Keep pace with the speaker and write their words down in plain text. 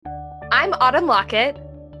I'm Autumn Lockett.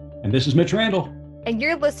 And this is Mitch Randall. And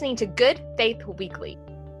you're listening to Good Faith Weekly.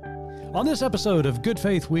 On this episode of Good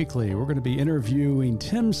Faith Weekly, we're going to be interviewing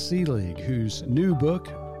Tim Seelig, whose new book,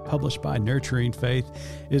 published by Nurturing Faith,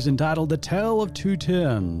 is entitled The Tale of Two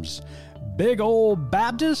Tims, Big Old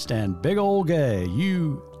Baptist and Big Old Gay.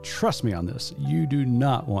 You trust me on this. You do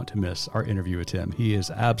not want to miss our interview with Tim. He is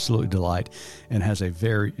absolute delight and has a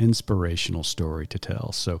very inspirational story to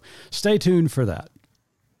tell. So stay tuned for that.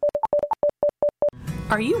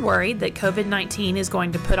 Are you worried that COVID-19 is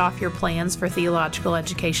going to put off your plans for theological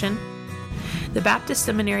education? The Baptist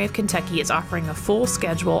Seminary of Kentucky is offering a full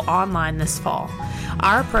schedule online this fall.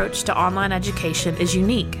 Our approach to online education is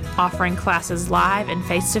unique, offering classes live and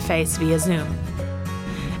face-to-face via Zoom.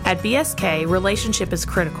 At BSK, relationship is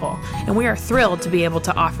critical, and we are thrilled to be able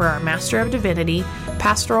to offer our Master of Divinity,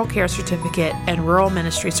 Pastoral Care Certificate, and Rural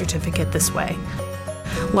Ministry Certificate this way.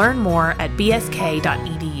 Learn more at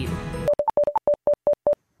bsk.edu.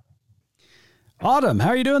 Autumn, how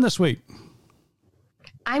are you doing this week?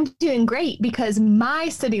 I'm doing great because my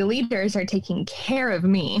city leaders are taking care of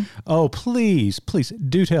me. Oh, please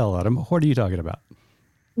do tell, Autumn. What are you talking about?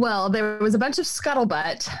 Well, there was a bunch of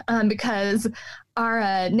scuttlebutt because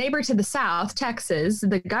our neighbor to the south, Texas,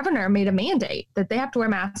 the governor made a mandate that they have to wear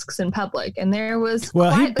masks in public, and there was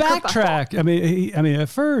he backtracked. I mean, at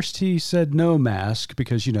first he said no mask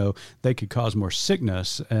because they could cause more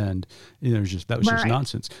sickness, and that was just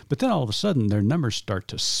nonsense. But then all of a sudden, their numbers start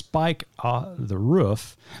to spike the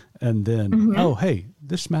roof, and then oh hey,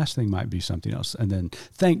 this mask thing might be something else, and then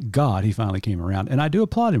thank God he finally came around, and I do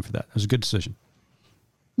applaud him for that. It was a good decision.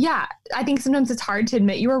 Yeah, I think sometimes it's hard to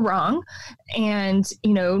admit you were wrong and,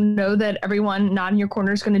 know that everyone not in your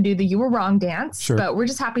corner is going to do the you were wrong dance. Sure. But we're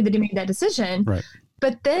just happy that he made that decision. Right.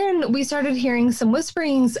 But then we started hearing some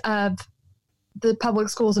whisperings of the public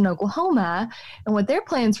schools in Oklahoma and what their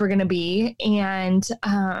plans were going to be. And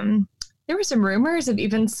there were some rumors of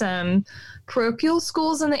even some parochial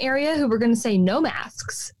schools in the area who were going to say no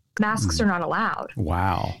masks. Masks are not allowed.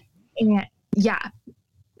 Wow. And yeah.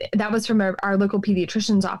 That was from our local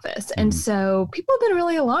pediatrician's office. And so people have been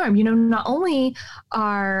really alarmed. Not only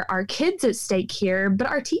are our kids at stake here, but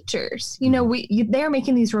our teachers. They're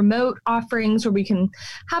making these remote offerings where we can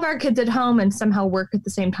have our kids at home and somehow work at the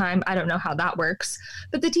same time. I don't know how that works.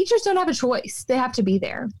 But the teachers don't have a choice. They have to be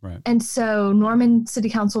there. Right. And so Norman City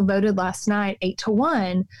Council voted last night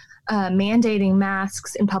 8-1 mandating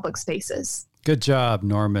masks in public spaces. Good job,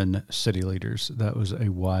 Norman city leaders. That was a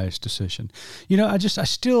wise decision. We've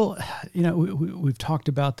talked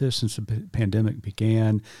about this since the pandemic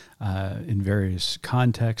began in various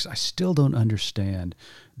contexts. I still don't understand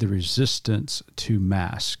the resistance to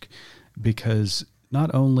mask because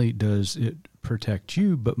not only does it protect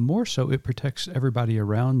you, but more so it protects everybody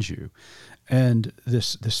around you. And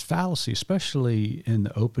this fallacy, especially in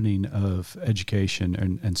the opening of education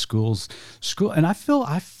and schools, and I feel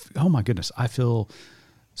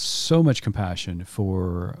so much compassion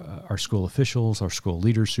for our school officials, our school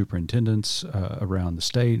leaders, superintendents around the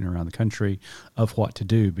state and around the country of what to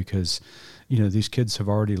do because, these kids have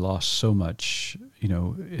already lost so much,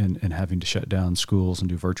 in having to shut down schools and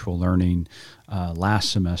do virtual learning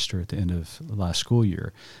last semester at the end of the last school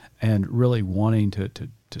year, and really wanting to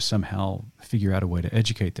somehow figure out a way to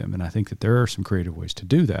educate them. And I think that there are some creative ways to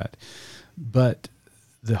do that. But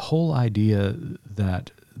the whole idea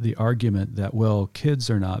that the argument that, kids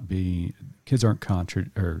are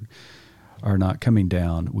not coming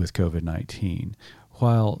down with COVID-19,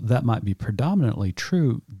 while that might be predominantly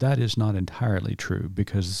true, that is not entirely true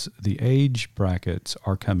because the age brackets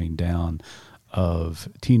are coming down of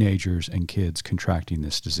teenagers and kids contracting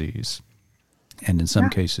this disease. And in some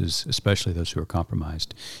cases, especially those who are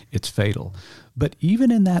compromised, it's fatal. But even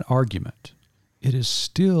in that argument, it is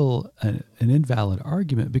still an invalid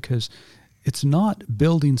argument because it's not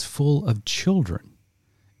buildings full of children.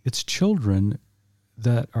 It's children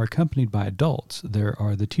that are accompanied by adults. There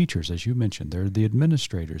are the teachers, as you mentioned. There are the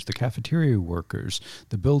administrators, the cafeteria workers,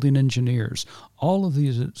 the building engineers. All of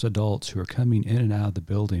these adults who are coming in and out of the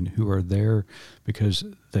building who are there because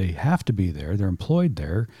they have to be there. They're employed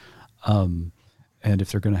there. And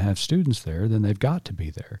if they're going to have students there, then they've got to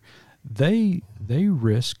be there. They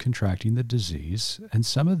risk contracting the disease, and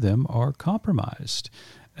some of them are compromised.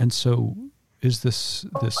 And so is this...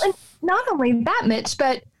 And not only that, Mitch,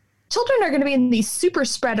 but children are going to be in these super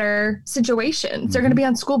spreader situations. They're going to be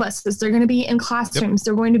on school buses. They're going to be in classrooms. Yep.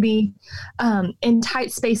 They're going to be in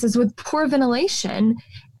tight spaces with poor ventilation.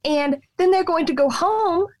 And then they're going to go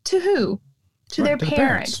home to who? To their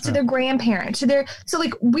parents, to their grandparents, so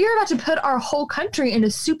we're about to put our whole country in a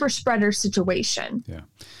super spreader situation. Yeah.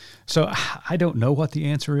 So I don't know what the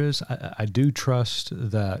answer is. I do trust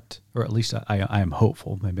that, or at least I am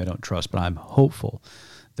hopeful. Maybe I don't trust, but I'm hopeful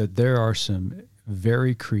that there are some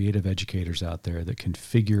very creative educators out there that can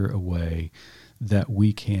figure a way that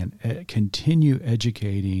we can continue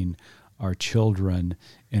educating our children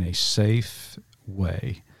in a safe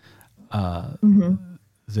way, that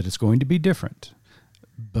it's going to be different.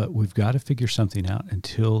 But we've got to figure something out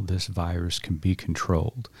until this virus can be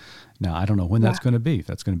controlled. Now, I don't know when that's going to be, if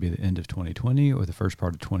that's going to be the end of 2020 or the first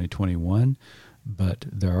part of 2021, but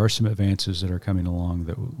there are some advances that are coming along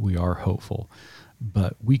that we are hopeful.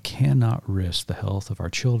 But we cannot risk the health of our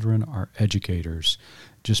children, our educators,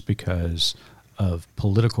 just because of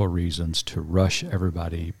political reasons to rush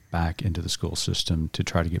everybody back into the school system to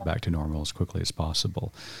try to get back to normal as quickly as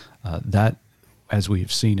possible. That, as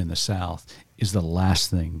we've seen in the South, is the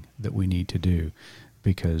last thing that we need to do,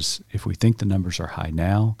 because if we think the numbers are high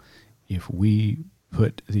now, if we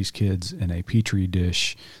put these kids in a petri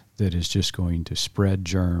dish that is just going to spread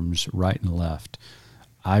germs right and left,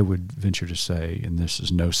 I would venture to say, and this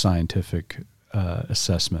is no scientific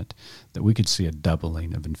assessment, that we could see a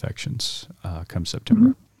doubling of infections come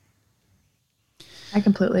September. I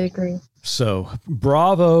completely agree. So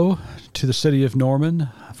bravo to the city of Norman.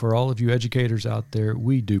 For all of you educators out there,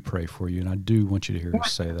 we do pray for you, and I do want you to hear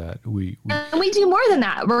us say that. And we do more than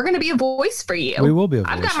that. We're going to be a voice for you. We will be a voice.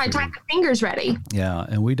 I've got my type of fingers ready. Yeah,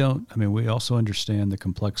 and we also understand the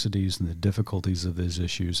complexities and the difficulties of these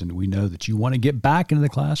issues, and we know that you want to get back into the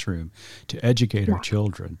classroom to educate our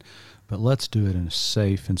children, but let's do it in a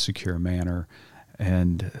safe and secure manner.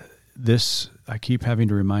 And this, I keep having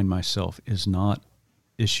to remind myself, is not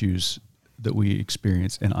issues that we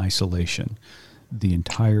experience in isolation. The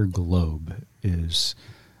entire globe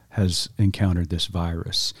has encountered this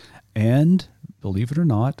virus. And believe it or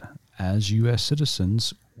not, as U.S.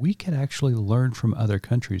 citizens, we can actually learn from other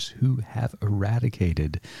countries who have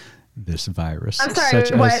eradicated this virus. I'm sorry,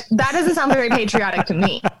 what? That doesn't sound very patriotic to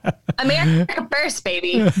me. America first,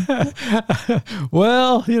 baby.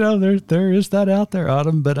 Well, there is that out there,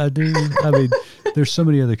 Autumn, but there's so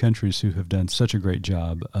many other countries who have done such a great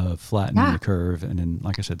job of flattening the curve. And in,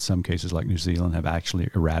 like I said, some cases like New Zealand have actually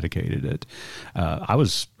eradicated it. I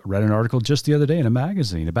read an article just the other day in a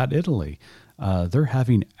magazine about Italy. They're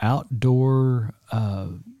having outdoor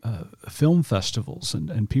film festivals,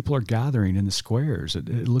 and people are gathering in the squares.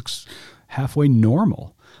 It looks halfway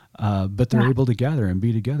normal, but they're able to gather and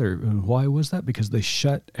be together. And why was that? Because they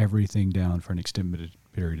shut everything down for an extended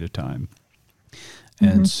period of time.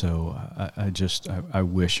 And so I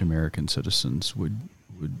wish American citizens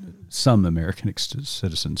some American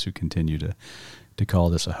citizens who continue to call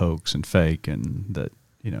this a hoax and fake, and that,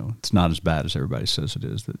 it's not as bad as everybody says it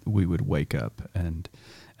is, that we would wake up and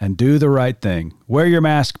do the right thing. Wear your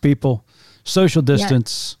mask, people, social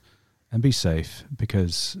distance, and be safe,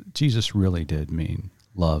 because Jesus really did mean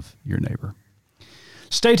love your neighbor.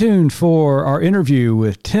 Stay tuned for our interview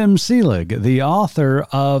with Tim Seelig, the author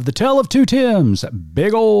of The Tale of Two Tims,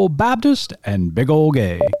 Big Ol' Baptist and Big Ol'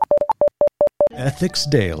 Gay. Ethics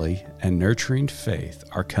Daily and Nurturing Faith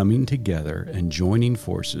are coming together and joining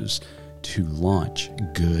forces to launch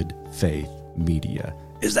Good Faith Media.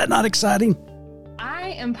 Is that not exciting? I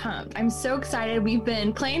am pumped. I'm so excited. We've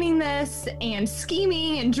been planning this and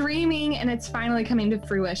scheming and dreaming, and it's finally coming to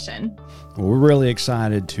fruition. Well, we're really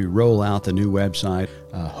excited to roll out the new website,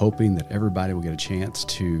 hoping that everybody will get a chance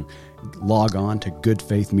to log on to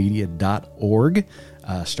goodfaithmedia.org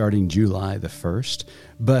starting July the 1st.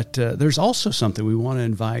 But there's also something we want to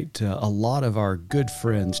invite a lot of our good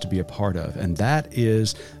friends to be a part of, and that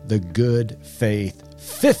is the Good Faith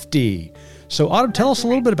 50. So, Autumn, tell us a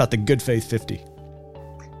little bit about the Good Faith 50.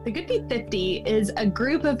 The Good Faith 50 is a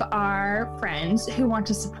group of our friends who want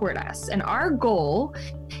to support us. And our goal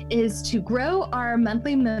is to grow our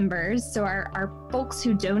monthly members, so our folks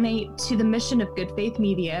who donate to the mission of Good Faith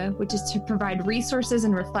Media, which is to provide resources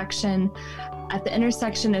and reflection at the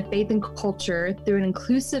intersection of faith and culture through an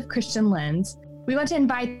inclusive Christian lens. We want to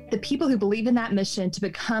invite the people who believe in that mission to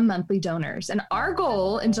become monthly donors. And our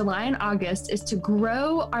goal in July and August is to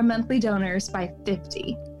grow our monthly donors by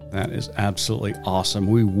 50. That is absolutely awesome.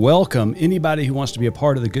 We welcome anybody who wants to be a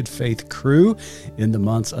part of the Good Faith crew in the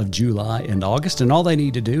months of July and August. And all they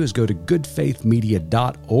need to do is go to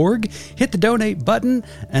goodfaithmedia.org, hit the donate button,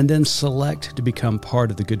 and then select to become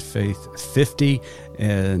part of the Good Faith 50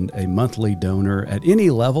 and a monthly donor at any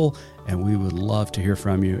level. And we would love to hear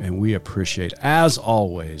from you. And we appreciate, as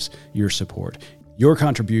always, your support. Your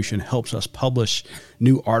contribution helps us publish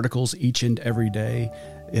new articles each and every day.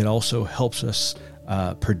 It also helps us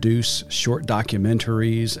produce short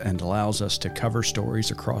documentaries and allows us to cover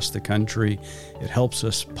stories across the country. It helps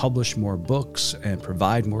us publish more books and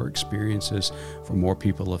provide more experiences for more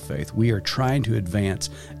people of faith. We are trying to advance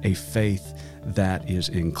a faith that is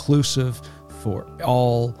inclusive for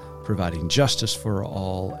all, providing justice for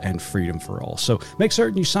all and freedom for all. So make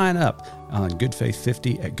certain you sign up on Good Faith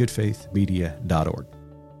 50 at goodfaithmedia.org.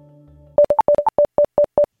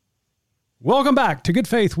 Welcome back to Good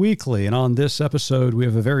Faith Weekly, and on this episode we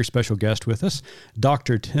have a very special guest with us,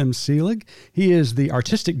 Dr. Tim Seelig. He is the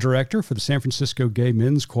Artistic Director for the San Francisco Gay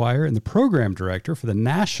Men's Choir and the Program Director for the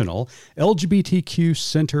National LGBTQ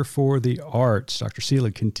Center for the Arts. Dr.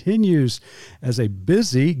 Seelig continues as a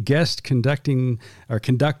busy guest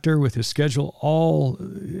conductor with his schedule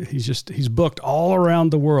he's booked all around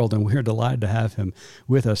the world, and we're delighted to have him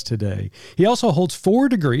with us today. He also holds 4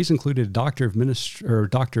 degrees, including a Doctor of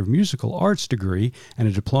Musical Arts degree and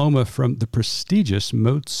a diploma from the prestigious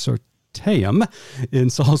Mozarteum in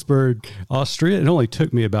Salzburg, Austria. It only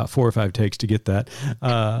took me about 4 or 5 takes to get that.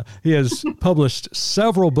 He has published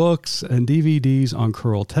several books and DVDs on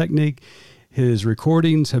choral technique. His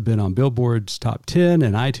recordings have been on Billboard's Top 10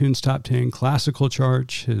 and iTunes Top 10 classical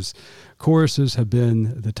charts. His choruses have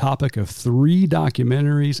been the topic of 3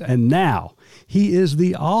 documentaries, and now he is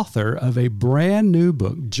the author of a brand new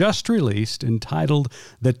book just released entitled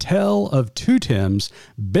The Tale of Two Tims,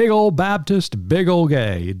 Big Ol' Baptist, Big Ol'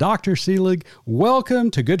 Gay. Dr. Seelig,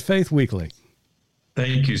 welcome to Good Faith Weekly.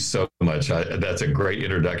 Thank you so much. That's a great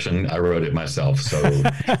introduction. I wrote it myself. So,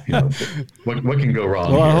 what can go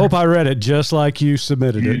wrong? Well, here? I hope I read it just like you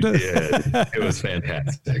submitted it. You did. It was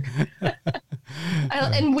fantastic.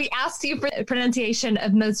 And we asked you for the pronunciation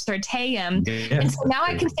of Mozarteum. Yes. And so now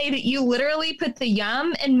I can say that you literally put the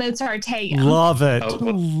yum in Mozarteum. Love it.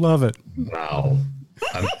 Love it. Wow.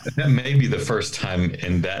 That may be the first time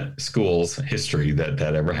in that school's history that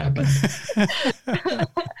ever happened.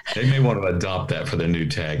 They may want to adopt that for the new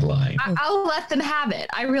tagline. I'll let them have it.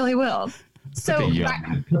 I really will. So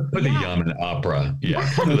put the yum in opera. Yeah,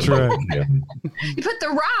 that's right. You put the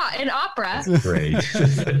raw in opera. Great.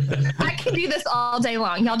 I can do this all day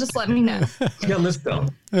long. Y'all just let me know. Yeah, let's go.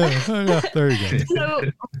 There you go. So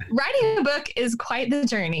writing a book is quite the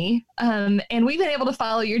journey. And we've been able to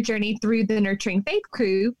follow your journey through the Nurturing Faith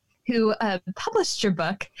crew who published your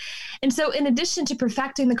book. And so in addition to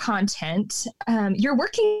perfecting the content, your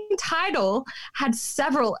working title had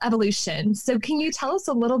several evolutions. So can you tell us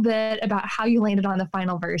a little bit about how you landed on the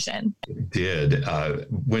final version? It did.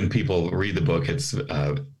 When people read the book,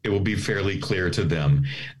 it will be fairly clear to them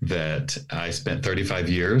that I spent 35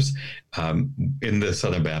 years in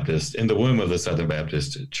the womb of the Southern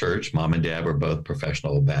Baptist Church. Mom and Dad were both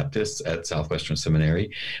professional Baptists at Southwestern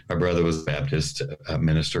Seminary. My brother was a Baptist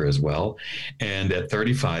minister as well. And at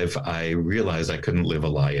 35, I realized I couldn't live a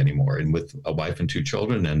lie anymore. And with a wife and 2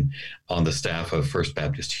 children and on the staff of First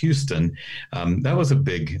Baptist Houston, that was a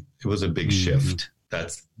big shift.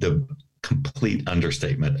 That's the complete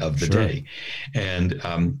understatement of the day. And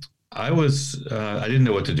I didn't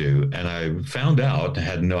know what to do. And I found out, I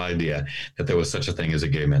had no idea that there was such a thing as a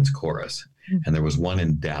gay men's chorus. And there was one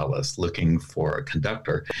in Dallas looking for a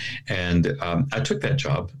conductor. And I took that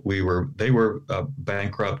job. They were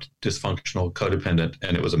bankrupt, dysfunctional, codependent,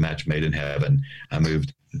 and it was a match made in heaven. I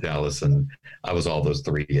moved to Dallas and I was all those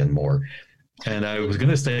 3 and more. And I was going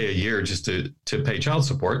to stay a year just to pay child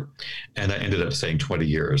support. And I ended up staying 20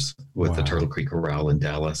 years with the Turtle Creek Chorale in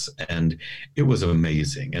Dallas. And it was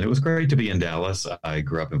amazing. And it was great to be in Dallas. I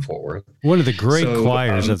grew up in Fort Worth. One of the great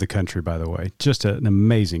choirs of the country, by the way. Just an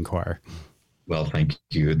amazing choir. Well, thank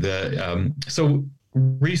you. So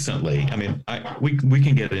recently, we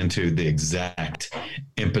can get into the exact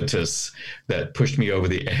impetus that pushed me over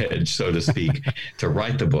the edge, so to speak, to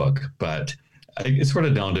write the book. But it sort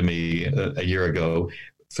of dawned on me a year ago.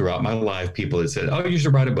 Throughout my life, people had said, "Oh, you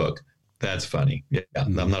should write a book." That's funny. Yeah,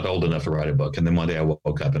 I'm not old enough to write a book. And then one day I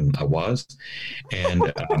woke up and I was.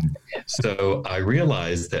 And so I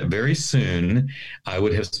realized that very soon I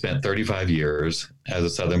would have spent 35 years as a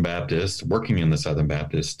Southern Baptist, working in the Southern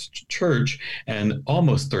Baptist Church, and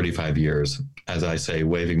almost 35 years, as I say,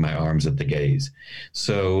 waving my arms at the gays.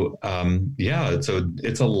 So,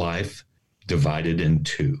 it's a life divided in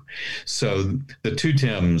 2. So the 2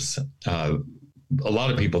 Tims, a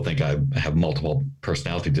lot of people think I have multiple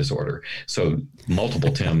personality disorder. So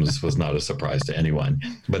multiple Tims was not a surprise to anyone,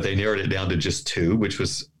 but they narrowed it down to just 2, which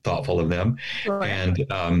was thoughtful of them. Right. And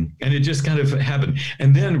it just kind of happened.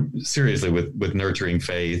 And then seriously with Nurturing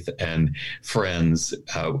Faith and friends,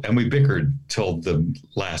 and we bickered till the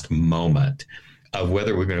last moment of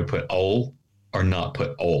whether we're going to put "ol" or not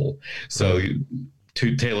put "ol." So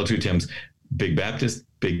Tale of Two Tims, big Baptist,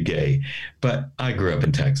 big gay. But I grew up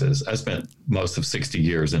in Texas. I spent most of 60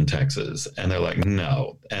 years in Texas. And they're like,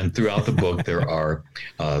 no. And throughout the book, there are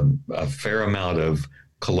a fair amount of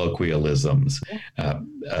colloquialisms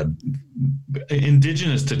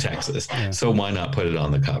indigenous to Texas. Yeah. So why not put it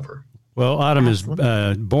on the cover? Well, Autumn is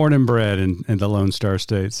born and bred in the Lone Star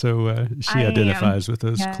State, so she identifies with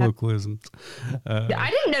those colloquialisms.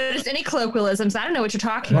 I didn't notice any colloquialisms. I don't know what you're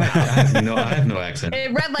talking about. I have no accent.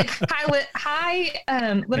 It read like high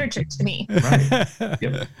literature to me. Right.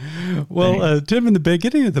 Yep. Well, Tim, in the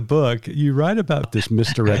beginning of the book, you write about this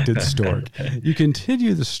misdirected stork. You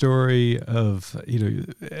continue the story of,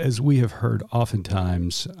 as we have heard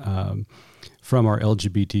oftentimes, from our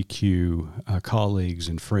LGBTQ colleagues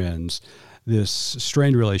and friends, this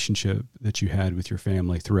strained relationship that you had with your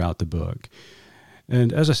family throughout the book.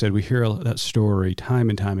 And as I said, we hear that story time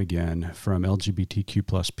and time again from LGBTQ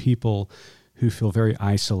plus people who feel very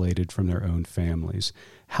isolated from their own families.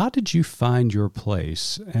 How did you find your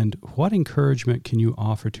place, and what encouragement can you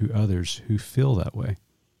offer to others who feel that way?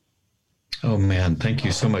 Oh, man, thank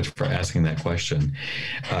you so much for asking that question.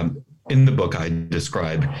 In the book, I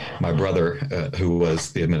describe my brother, who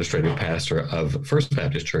was the administrative pastor of First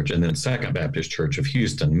Baptist Church and then Second Baptist Church of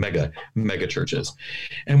Houston, mega churches.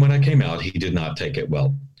 And when I came out, he did not take it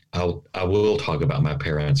well. I will talk about my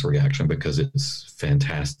parents' reaction because it's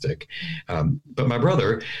fantastic. But my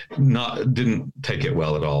brother didn't take it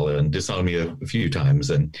well at all and disowned me a few times.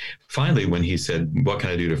 And finally, when he said, "What can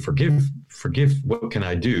I do to forgive? What can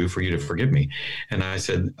I do for you to forgive me?" And I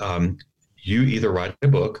said, "You either write a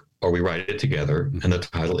book or we write it together." And the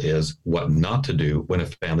title is "What Not to Do When a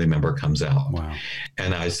Family Member Comes Out." Wow.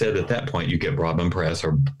 And I said at that point, you get Broadman Press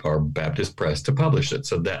or Baptist Press to publish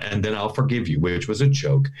it. And then I'll forgive you, which was a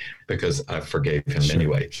joke because I forgave him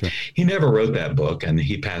anyway. Sure. He never wrote that book, and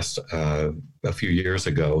he passed a few years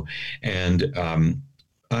ago. And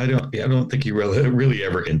I don't think he really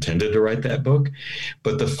ever intended to write that book.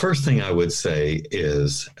 But the first thing I would say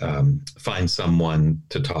is find someone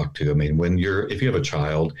to talk to. I mean, if you have a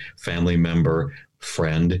child, family member,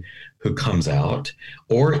 friend who comes out,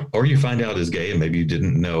 or you find out is gay and maybe you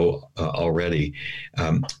didn't know already,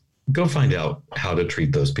 go find out how to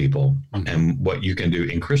treat those people and what you can do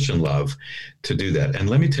in Christian love to do that. And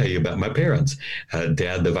let me tell you about my parents.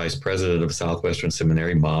 Dad, the vice president of Southwestern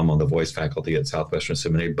Seminary, mom on the voice faculty at Southwestern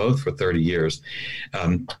Seminary, both for 30 years.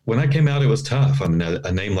 When I came out, it was tough. I mean,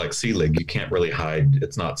 a name like Seelig, you can't really hide.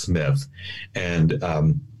 It's not Smith. And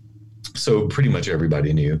so pretty much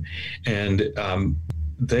everybody knew. And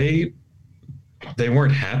they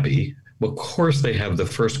weren't happy. Well, of course, they have the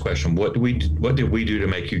first question, what did we do to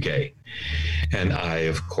make you gay? And I,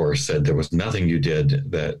 of course, said there was nothing you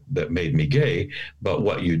did that made me gay, but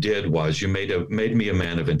what you did was you made me a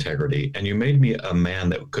man of integrity, and you made me a man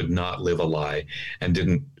that could not live a lie and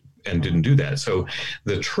didn't do that. So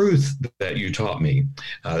the truth that you taught me,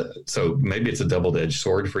 so maybe it's a double-edged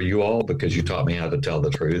sword for you all because you taught me how to tell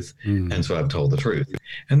the truth. And so I've told the truth.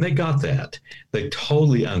 And they got that. They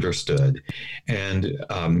totally understood. And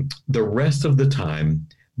the rest of the time,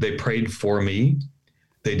 they prayed for me.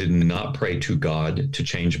 They did not pray to God to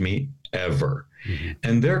change me ever.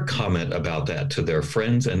 And their comment about that to their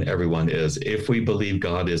friends and everyone is, if we believe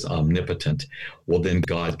God is omnipotent, well, then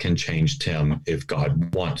God can change Tim if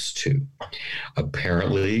God wants to.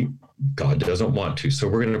 Apparently, God doesn't want to. So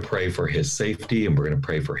we're going to pray for his safety, and we're going to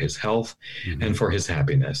pray for his health and for his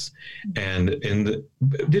happiness. And it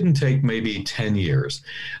didn't take maybe 10 years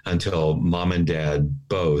until mom and dad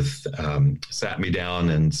both sat me down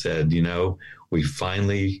and said, we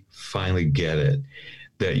finally get it,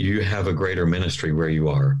 that you have a greater ministry where you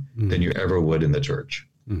are than you ever would in the church.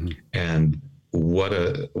 And what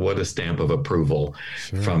a stamp of approval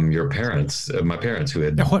from your parents, my parents, who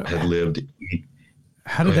had lived.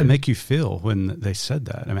 How did that make you feel when they said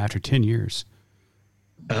that? I mean, after 10 years.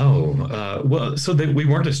 Well, so that we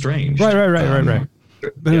weren't estranged. Right.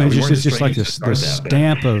 But it's just like this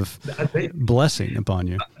stamp of blessing upon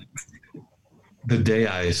you. The day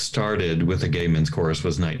I started with the Gay Men's Chorus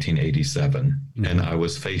was 1987, and I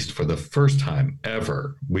was faced for the first time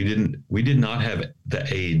ever. We did not have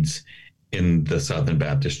the AIDS in the Southern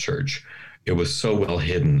Baptist Church. It was so well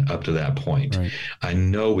hidden up to that point. Right. I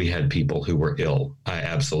know we had people who were ill. I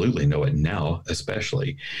absolutely know it now,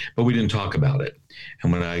 especially, but we didn't talk about it.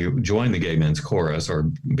 And when I joined the Gay Men's Chorus or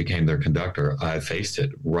became their conductor, I faced it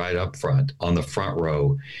right up front on the front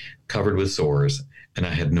row, covered with sores. And I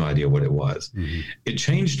had no idea what it was. It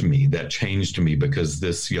changed me. That changed me because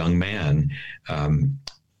this young man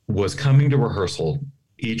was coming to rehearsal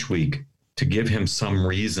each week to give him some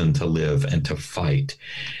reason to live and to fight.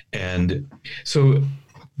 And so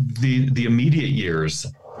the immediate years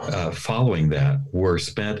following that were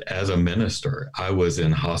spent as a minister. I was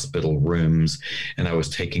in hospital rooms, and I was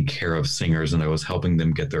taking care of singers, and I was helping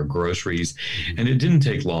them get their groceries. And it didn't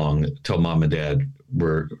take long till Mom and Dad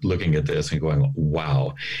were looking at this and going,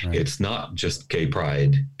 wow, right. It's not just gay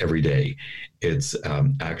pride every day. It's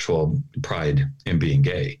actual pride in being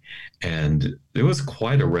gay. And it was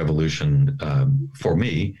quite a revolution for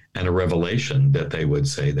me, and a revelation that they would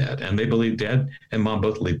say that. And they believed, Dad and Mom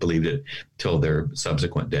both believed it till their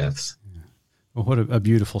subsequent deaths. Well, what a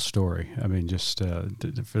beautiful story. I mean, just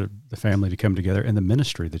for the family to come together, and the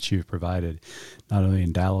ministry that you've provided, not only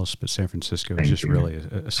in Dallas, but San Francisco, is just really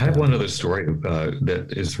astounding. I have one other story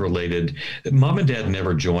that is related. Mom and Dad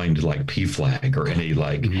never joined like PFLAG or any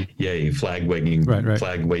yay, flag waving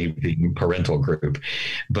parental group.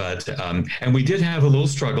 But, and we did have a little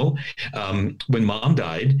struggle. When Mom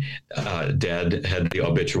died, Dad had the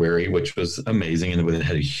obituary, which was amazing. And it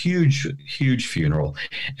had a huge, huge funeral.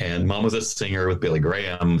 And Mom was a singer with Billy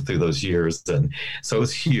Graham through those years, and so it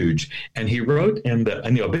was huge. And he wrote in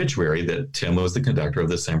the obituary that Tim was the conductor of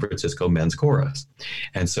the San Francisco Men's Chorus.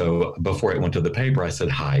 And so before it went to the paper, I said,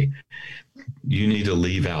 hi, you need to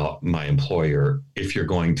leave out my employer if you're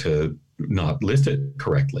going to not list it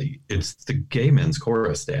correctly. It's the Gay Men's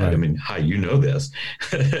Chorus, Dad. Right. I mean, hi, you know this.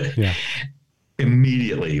 Yeah.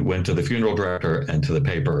 Immediately went to the funeral director and to the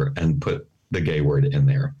paper and put the gay word in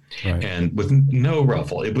there. Right. And with no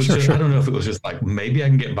ruffle. It was sure. I don't know if it was just like, maybe I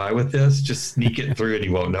can get by with this, just sneak it through and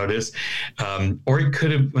you won't notice. Or it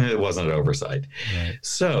could have, it wasn't an oversight. Right.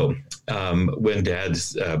 So when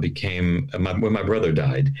when my brother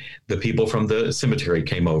died, the people from the cemetery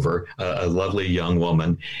came over, a lovely young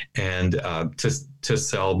woman, and to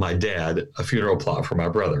sell my dad a funeral plot for my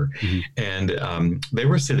brother. Mm-hmm. And they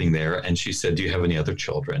were sitting there, and she said, do you have any other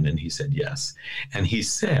children? And he said, yes. And he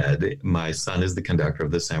said, my son is the conductor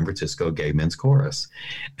of the San Francisco Gay Men's Chorus.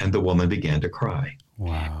 And the woman began to cry.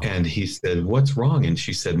 Wow. And he said, what's wrong? And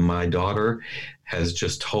she said, my daughter has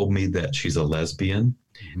just told me that she's a lesbian,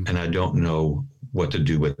 mm-hmm. and I don't know what to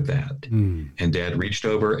do with that. Mm. And Dad reached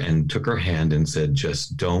over and took her hand and said,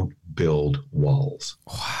 just don't build walls.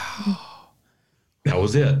 Wow. That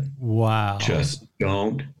was it. Wow. Just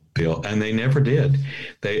don't build. And they never did.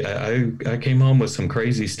 I came home with some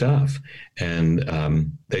crazy stuff, and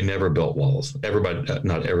they never built walls. Everybody,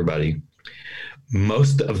 not everybody,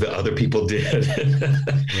 most of the other people did.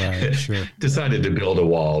 Right, sure. Decided to build a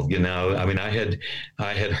wall. You know, I mean, I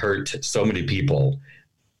had hurt so many people.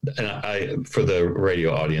 And for the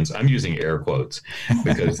radio audience, I'm using air quotes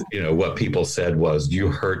because, what people said was, you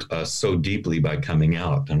hurt us so deeply by coming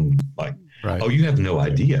out. And like, right. Oh, you have no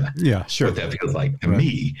idea what that feels like to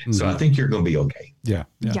me. Mm-hmm. So I think you're going to be okay. Yeah.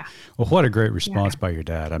 Well, what a great response by your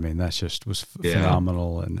dad. I mean, that's just was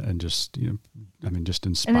phenomenal and just, just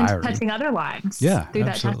inspiring. And then touching other lives. Yeah, through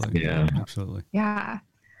absolutely. That absolutely. Yeah.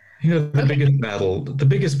 The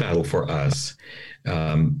biggest battle for us,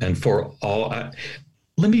 and for all,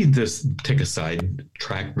 let me just take a side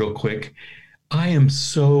track real quick. I am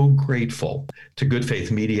so grateful to Good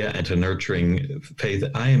Faith Media and to Nurturing Faith.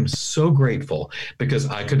 I am so grateful because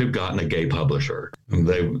I could have gotten a gay publisher.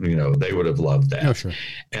 They would have loved that. Oh, sure.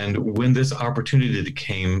 And when this opportunity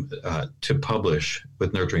came to publish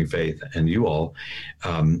with Nurturing Faith and you all,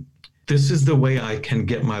 this is the way I can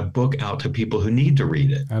get my book out to people who need to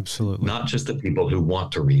read it. Absolutely. Not just the people who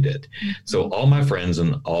want to read it. Mm-hmm. So all my friends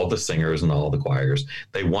and all the singers and all the choirs,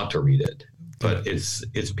 they want to read it. But it's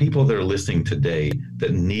people that are listening today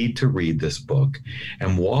that need to read this book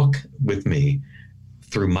and walk with me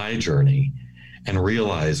through my journey and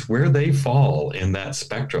realize where they fall in that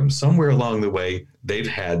spectrum. Somewhere along the way, they've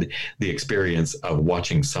had the experience of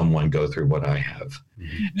watching someone go through what I have.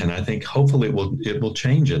 Mm-hmm. And I think hopefully it will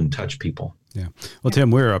change and touch people. Yeah. Well, Tim,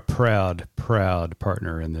 we're a proud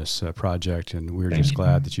partner in this project, and we're just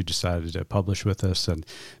glad that you decided to publish with us. And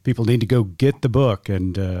people need to go get the book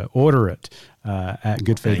and order it at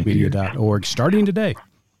goodfaithmedia.org starting today.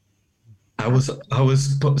 I was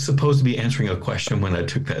supposed to be answering a question when I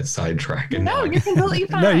took that sidetrack. No, you're completely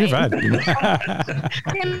fine. No, you're fine.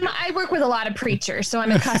 I work with a lot of preachers, so I'm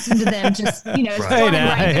accustomed to them just, Hey,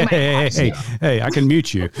 I can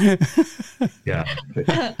mute you. Yeah.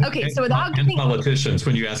 Okay, so without giving politicians,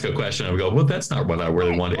 when you ask a question, I go, well, that's not what I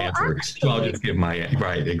really want to answer. So I'll just give my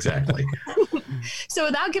right, exactly. So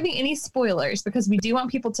without giving any spoilers, because we do want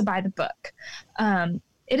people to buy the book,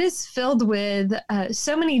 it is filled with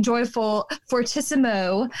so many joyful,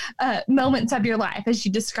 fortissimo moments of your life as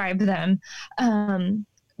you describe them.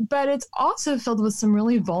 but it's also filled with some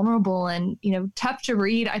really vulnerable and, tough to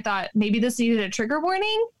read. I thought maybe this needed a trigger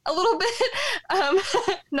warning a little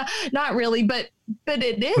bit. Not really, but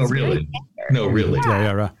it is. No, really. No, really.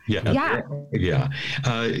 Yeah, right. Yeah.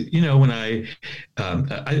 When I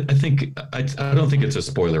think I don't think it's a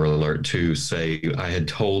spoiler alert to say I had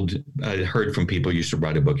heard from people, you should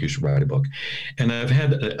write a book, and I've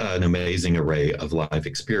had an amazing array of life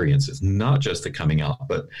experiences, not just the coming out,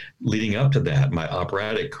 but leading up to that. My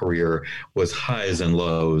operatic career was highs and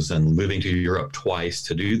lows, and moving to Europe twice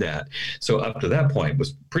to do that. So up to that point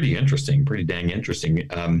was pretty dang interesting.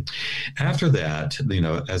 After that,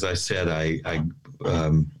 as I said,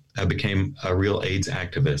 I became a real AIDS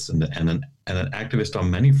activist and an activist on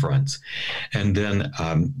many fronts. And then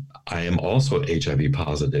I am also HIV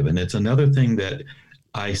positive. And it's another thing that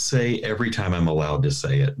I say every time I'm allowed to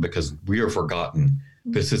say it, because we are forgotten.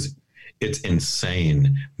 It's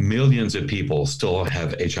insane. Millions of people still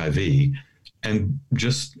have HIV. And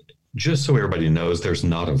just so everybody knows, there's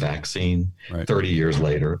not a vaccine 30 years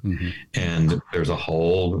later. Mm-hmm. And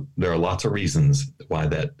there are lots of reasons why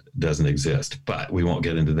that doesn't exist, but we won't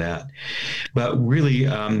get into that. But really,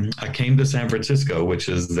 I came to San Francisco, which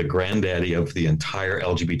is the granddaddy of the entire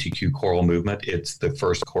LGBTQ choral movement. It's the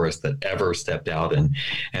first chorus that ever stepped out and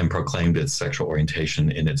proclaimed its sexual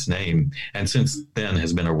orientation in its name, and since then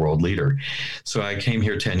has been a world leader. So I came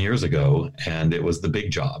here 10 years ago, and it was the big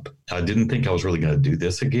job. I didn't think I was really going to do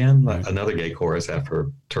this again, another gay chorus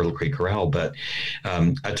after Turtle Creek Chorale, but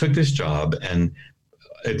I took this job, and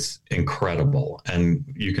it's incredible. And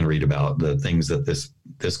you can read about the things that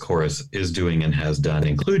this chorus is doing and has done,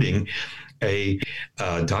 including a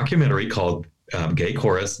documentary called Gay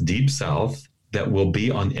Chorus Deep South that will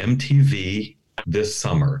be on MTV this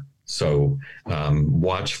summer. So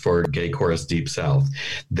watch for Gay Chorus Deep South.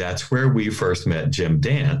 That's where we first met Jim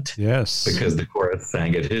Dant. Yes. Because the chorus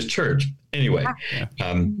sang at his church. Anyway.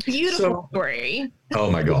 Beautiful story. Oh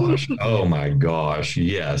my gosh.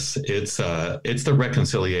 Yes. It's the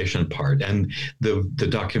reconciliation part. And the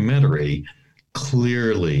documentary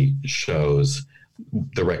clearly shows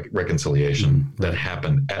the reconciliation that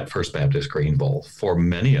happened at First Baptist Greenville for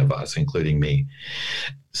many of us, including me.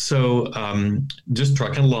 So just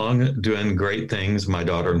trucking along, doing great things. My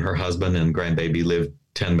daughter and her husband and grandbaby lived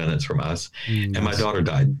 10 minutes from us. And my daughter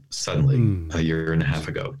died suddenly a year and a half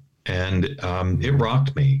ago. And it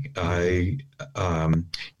rocked me. I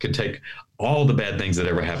could take all the bad things that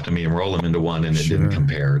ever happened to me and roll them into one, and it didn't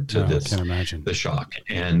compare to the shock.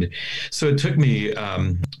 And so it took me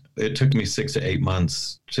 6 to 8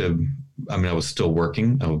 months I was still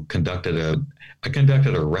working. I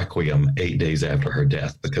conducted a requiem 8 days after her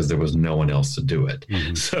death because there was no one else to do it.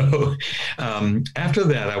 Mm-hmm. So after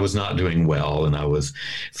that, I was not doing well, and I was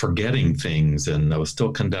forgetting things, and I was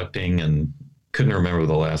still conducting and couldn't remember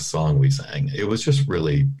the last song we sang. It was just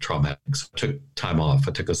really traumatic. So I took time off.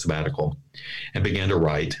 I took a sabbatical and began to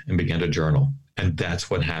write and began to journal. And that's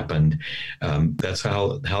what happened. That's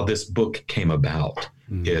how this book came about,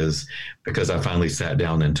 is because I finally sat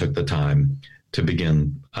down and took the time to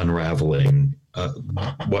begin unraveling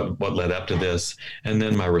what led up to this, and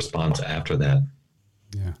then my response after that.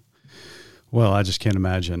 Yeah. Well, I just can't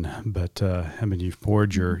imagine, but you've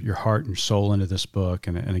poured your heart and your soul into this book,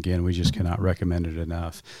 and again, we just cannot recommend it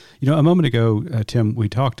enough. A moment ago, Tim, we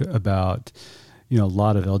talked about a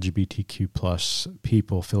lot of LGBTQ plus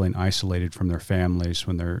people feeling isolated from their families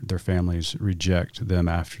when their families reject them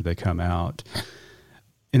after they come out.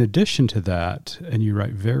 In addition to that, and you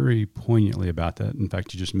write very poignantly about that. In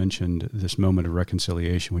fact, you just mentioned this moment of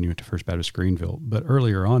reconciliation when you went to First Baptist Greenville, but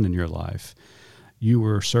earlier on in your life, you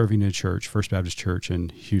were serving in a church, First Baptist Church in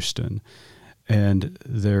Houston, and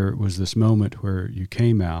there was this moment where you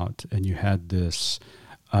came out and you had this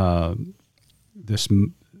I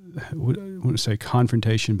wouldn't say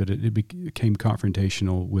confrontation, but it became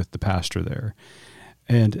confrontational with the pastor there.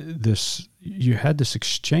 And you had this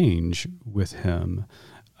exchange with him,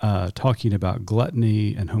 talking about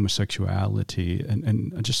gluttony and homosexuality.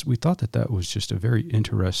 And we thought that was just a very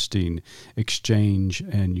interesting exchange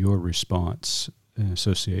and your response in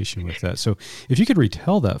association with that. So if you could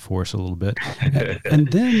retell that for us a little bit.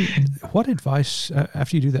 And then what advice,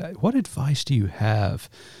 after you do that, what advice do you have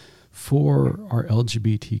for our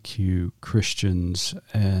LGBTQ Christians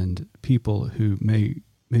and people who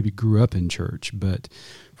maybe grew up in church, but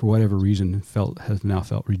for whatever reason have now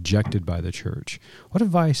felt rejected by the church? What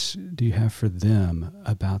advice do you have for them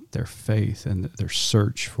about their faith and their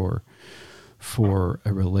search for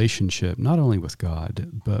a relationship, not only with God,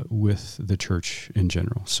 but with the church in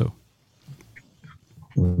general? So,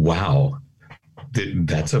 wow,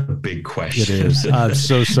 that's a big question. It is. I'm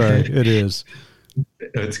so sorry. It is.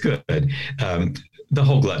 It's good. The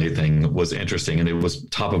whole gluttony thing was interesting, and it was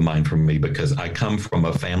top of mind for me because I come from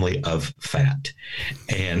a family of fat.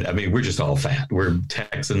 And I mean, we're just all fat. We're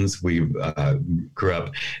Texans. We grew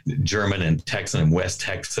up German and Texan and West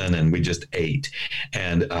Texan, and we just ate.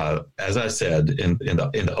 And as I said in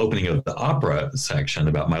the opening of the opera section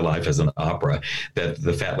about my life as an opera, that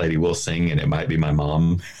the fat lady will sing, and it might be my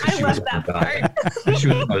mom. I love that part. She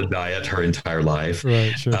was on a diet her entire life.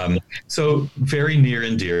 Right, sure. So very near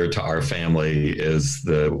and dear to our family is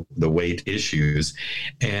the weight issues.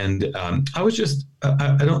 And I was just,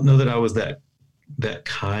 I don't know that I was that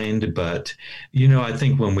kind, but, I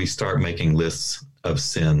think when we start making lists of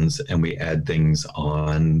sins and we add things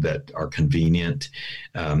on that are convenient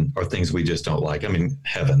or things we just don't like. I mean,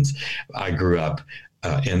 heavens, I grew up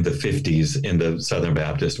in the 50s in the Southern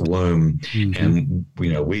Baptist womb. Mm-hmm. And,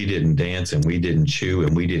 we didn't dance and we didn't chew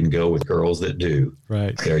and we didn't go with girls that do.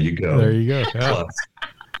 Right. There you go. There you go. Yeah.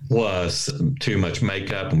 Plus too much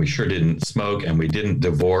makeup, and we sure didn't smoke, and we didn't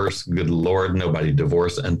divorce. Good Lord, nobody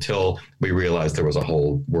divorced until we realized there was a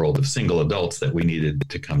whole world of single adults that we needed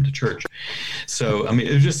to come to church. So, I mean,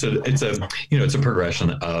 it's a progression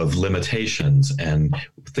of limitations and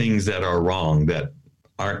things that are wrong that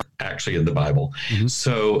aren't actually in the Bible. Mm-hmm.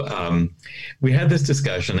 So we had this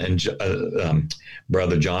discussion, and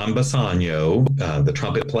Brother John Bassanio, the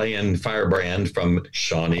trumpet playing firebrand from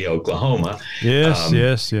Shawnee, Oklahoma. Yes.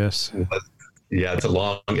 Yeah,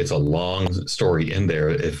 it's a long story in there.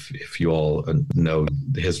 If you all know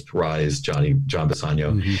his rise, John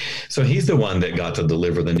Bassanio. Mm-hmm. So he's the one that got to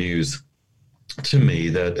deliver the news to me,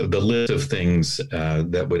 that the list of things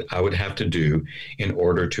that I would have to do in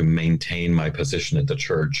order to maintain my position at the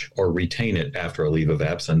church or retain it after a leave of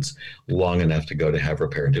absence long enough to go to have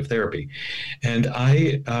reparative therapy. And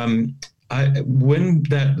when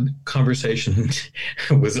that conversation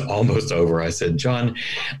was almost over, I said, John,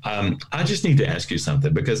 I just need to ask you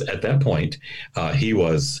something, because at that point he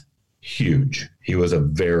was huge. He was a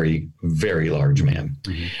very, very large man.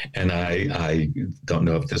 Mm-hmm. And I don't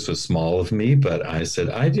know if this was small of me, but I said,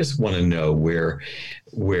 I just want to know where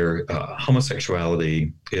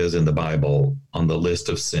homosexuality is in the Bible on the list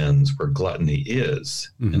of sins, where gluttony is,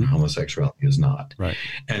 mm-hmm. and homosexuality is not. Right.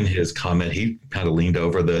 And his comment, he kind of leaned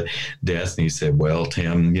over the desk and he said, well,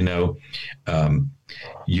 Tim,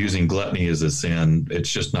 using gluttony as a sin,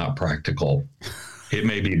 it's just not practical. It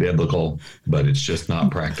may be biblical, but it's just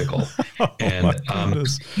not practical. And,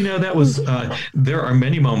 that was, there are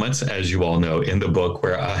many moments, as you all know, in the book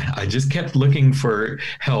where I just kept looking for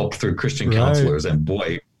help through Christian counselors, and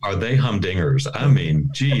boy, are they humdingers. I mean,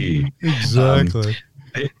 gee. Exactly.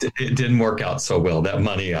 It didn't work out so well. That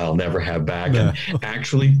money I'll never have back. No. And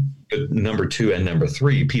actually, number 2 and number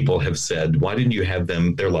 3, people have said, why didn't you have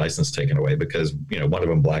their license taken away? Because, one of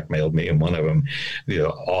them blackmailed me and one of them,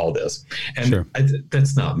 all this. And sure.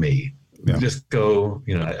 That's not me. Yeah. Just go,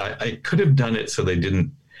 I could have done it so they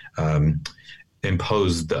didn't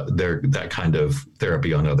impose that kind of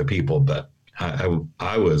therapy on other people. But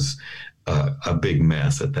I was a big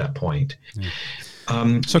mess at that point. Yeah.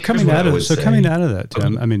 So coming out of that,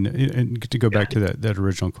 Tim, I mean, and to go back to that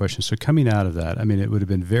original question. So coming out of that, I mean, it would have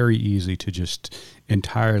been very easy to just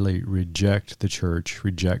entirely reject the church,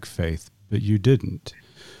 reject faith, but you didn't.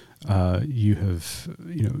 You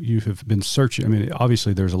have been searching. I mean,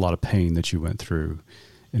 obviously there's a lot of pain that you went through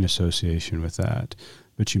in association with that,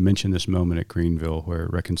 but you mentioned this moment at Greenville where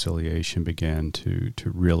reconciliation began to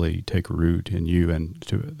really take root in you and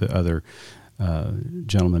to the other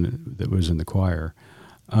gentleman that was in the choir.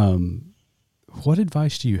 What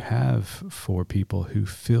advice do you have for people who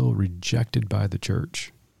feel rejected by the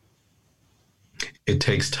church? It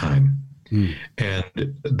takes time. And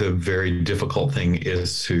the very difficult thing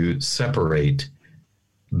is to separate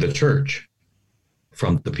the church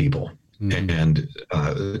from the people. And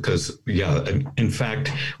because, in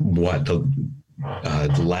fact,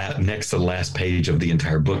 next to the last page of the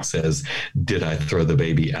entire book says, did I throw the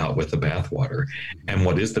baby out with the bathwater? And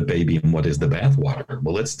what is the baby and what is the bathwater?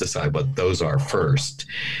 Well, let's decide what those are first.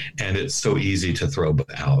 And it's so easy to throw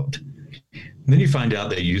out. And then you find out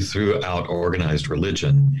that you threw out organized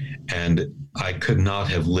religion. And I could not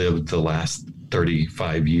have lived the last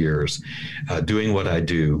 35 years doing what I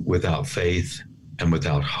do without faith and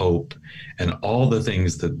without hope and all the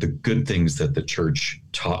good things that the church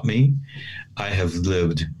taught me. I have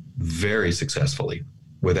lived very successfully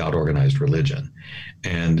without organized religion.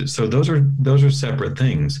 And so those are separate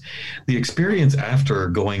things. The experience after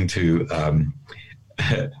going to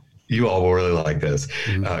you all will really like this,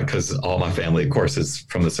 because all my family, of course, is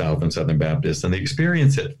from the South and Southern Baptist. And the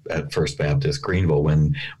experience at First Baptist Greenville,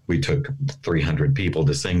 when we took 300 people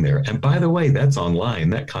to sing there. And by the way, that's online.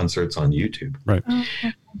 That concert's on YouTube. Right.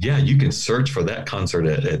 Yeah, you can search for that concert.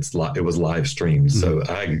 It was live streamed. So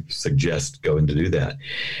I suggest going to do that.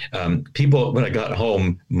 People, when I got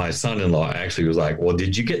home, my son-in-law actually was like, well,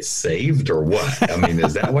 did you get saved or what? I mean,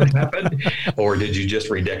 is that what happened? Or did you just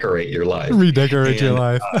redecorate your life? Your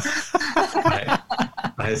life.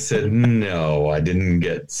 I said, no, I didn't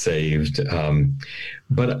get saved.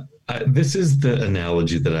 But this is the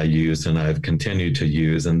analogy that I use and I've continued to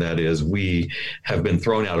use, and that is we have been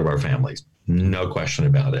thrown out of our families. No question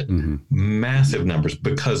about it. Massive numbers,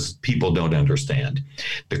 because people don't understand.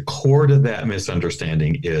 The core to that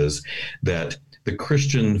misunderstanding is that the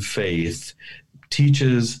Christian faith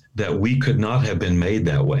teaches that we could not have been made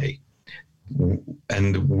that way.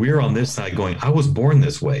 And we're on this side going, I was born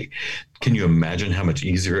this way. Can you imagine how much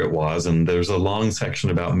easier it was? And there's a long section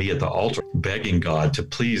about me at the altar begging God to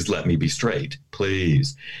please let me be straight,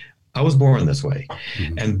 please. I was born this way.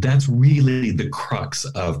 And that's really the crux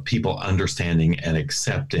of people understanding and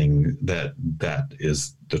accepting that that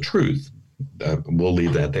is the truth. We'll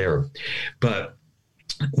leave that there. But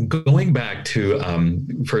going back to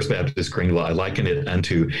First Baptist Greenville, I liken it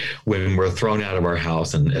unto when we're thrown out of our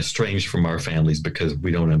house and estranged from our families because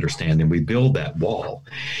we don't understand, and we build that wall,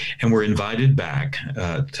 and we're invited back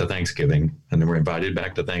to Thanksgiving, and then we're invited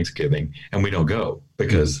back to Thanksgiving, and we don't go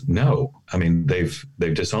because they've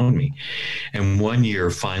disowned me. And one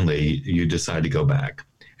year, finally, you decide to go back,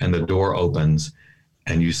 and the door opens,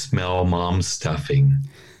 and you smell mom's stuffing.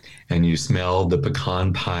 And you smell the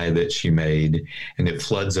pecan pie that she made, and it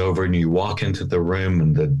floods over, and you walk into the room,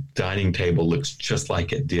 and the dining table looks just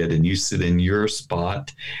like it did, and you sit in your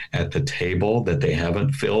spot at the table that they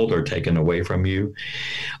haven't filled or taken away from you.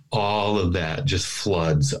 All of that just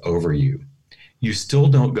floods over you. You still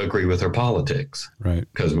don't agree with her politics, right?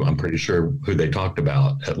 Because I'm pretty sure who they talked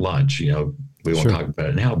about at lunch. We won't talk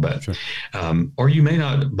about it now, but or you may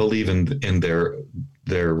not believe in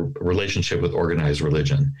their relationship with organized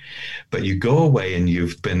religion, but you go away and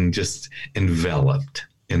you've been just enveloped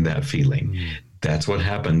in that feeling. That's what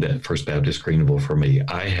happened at First Baptist Greenville for me.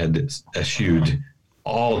 I had eschewed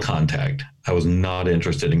all contact. I was not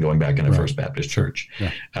interested in going back in a First Baptist church.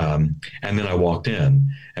 And then I walked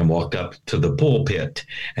up to the pulpit,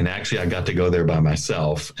 and actually I got to go there by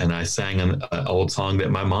myself, and I sang an old song that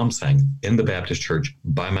my mom sang in the Baptist church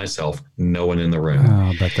by myself, no one in the room. Oh,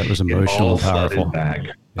 I bet that was emotional and powerful. Back.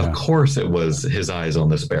 Yeah. Of course it was His Eyes on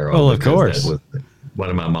the Sparrow. Oh, of course. That was one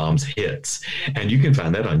of my mom's hits. And you can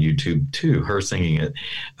find that on YouTube too, her singing it.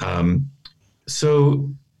 So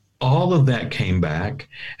all of that came back,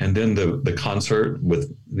 and then the concert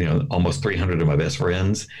with almost 300 of my best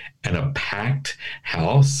friends and a packed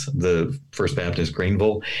house, the First Baptist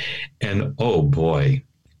Greenville, and oh boy,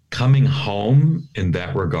 coming home in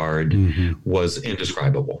that regard was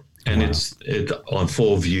indescribable. And it's on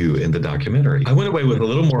full view in the documentary. I went away with a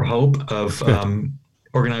little more hope of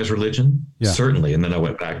organized religion, certainly, and then I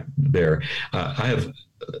went back there. I have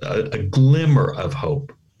a glimmer of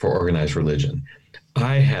hope for organized religion.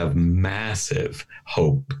 I have massive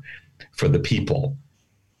hope for the people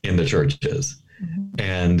in the churches.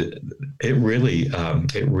 And it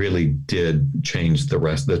really did change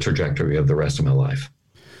the trajectory of the rest of my life.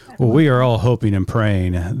 Well, we are all hoping and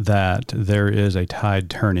praying that there is a tide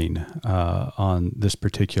turning on this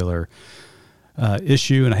particular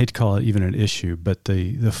issue, and I hate to call it even an issue, but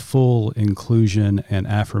the full inclusion and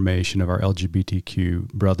affirmation of our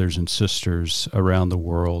LGBTQ brothers and sisters around the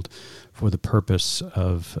world for the purpose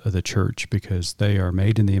of the church, because they are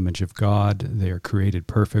made in the image of God. They are created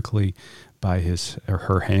perfectly by His or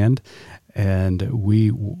her hand. And we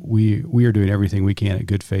are doing everything we can at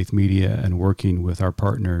Good Faith Media and working with our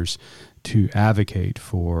partners to advocate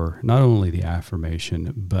for not only the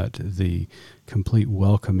affirmation, but the complete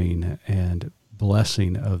welcoming and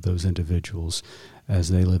blessing of those individuals as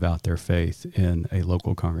they live out their faith in a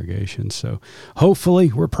local congregation. So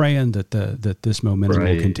hopefully we're praying that this momentum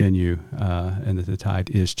will continue and that the tide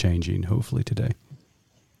is changing, hopefully today.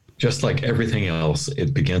 Just like everything else,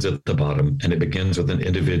 it begins at the bottom, and it begins with an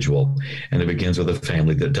individual, and it begins with a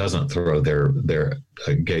family that doesn't throw their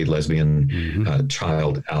gay, lesbian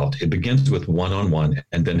child out. It begins with one-on-one,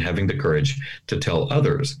 and then having the courage to tell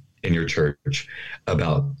others in your church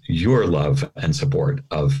about your love and support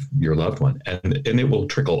of your loved one, and it will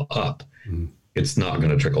trickle up. It's not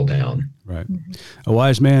going to trickle down. Right. A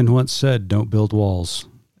wise man once said, "Don't build walls."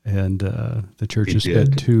 And the church has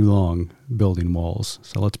spent too long building walls.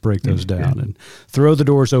 So let's break those down and throw the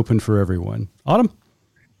doors open for everyone. Autumn?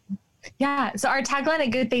 Yeah. So our tagline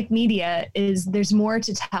at Good Faith Media is "There's more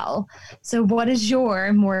to tell." So what is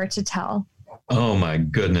your more to tell? Oh my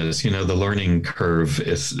goodness! The learning curve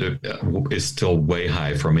is still way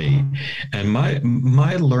high for me, and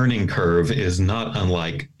my learning curve is not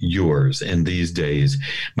unlike yours in these days.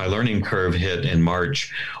 My learning curve hit in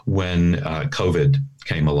March when COVID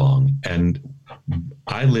came along, and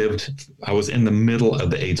I was in the middle of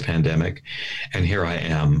the AIDS pandemic, and here I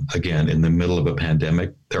am again in the middle of a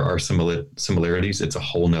pandemic. There are similarities. It's a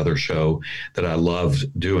whole nother show that I loved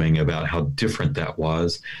doing about how different that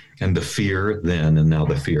was, and the fear then and now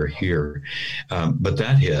the fear here. But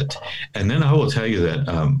that hit. And then I will tell you that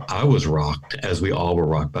I was rocked, as we all were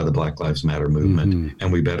rocked by the Black Lives Matter movement,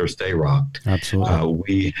 and we better stay rocked. Absolutely.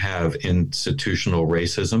 We have institutional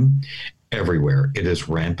racism everywhere. It is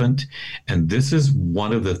rampant. And this is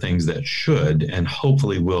one of the things that should and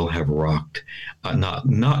hopefully will have rocked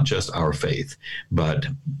not just our faith, but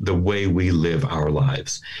the way we live our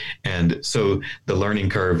lives. And so the learning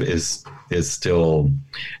curve is still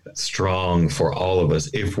strong for all of us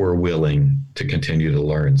if we're willing to continue to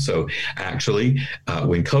learn. So actually,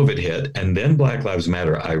 when COVID hit and then Black Lives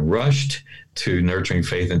Matter, I rushed to Nurturing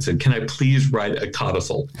Faith and said, "Can I please write a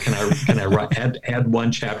codicil? Can I add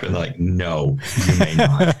one chapter?" And they're like, "No, you may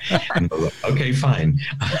not." And like, okay, fine.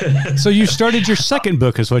 So you started your second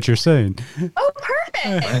book, is what you're saying? Oh,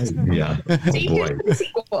 perfect. Yeah. Oh, boy.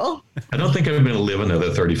 Sequel. I don't think I'm going to live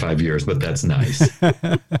another 35 years, but that's nice.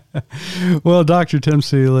 Well, Dr. Tim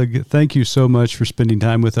Seelig, thank you so much for spending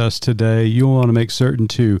time with us today. You'll want to make certain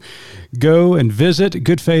to go and visit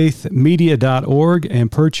goodfaithmedia.org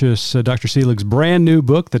and purchase Dr. Seelig's brand new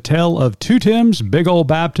book, The Tale of Two Tims, Big Old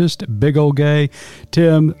Baptist, Big Old Gay.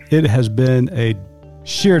 Tim, it has been a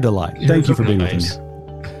sheer delight. Thank you for being with us.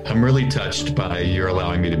 I'm really touched by your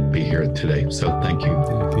allowing me to be here today. So thank you.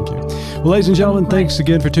 Thank you. Well, ladies and gentlemen, thanks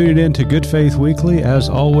again for tuning in to Good Faith Weekly. As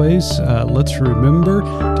always, let's remember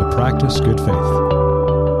to practice good faith.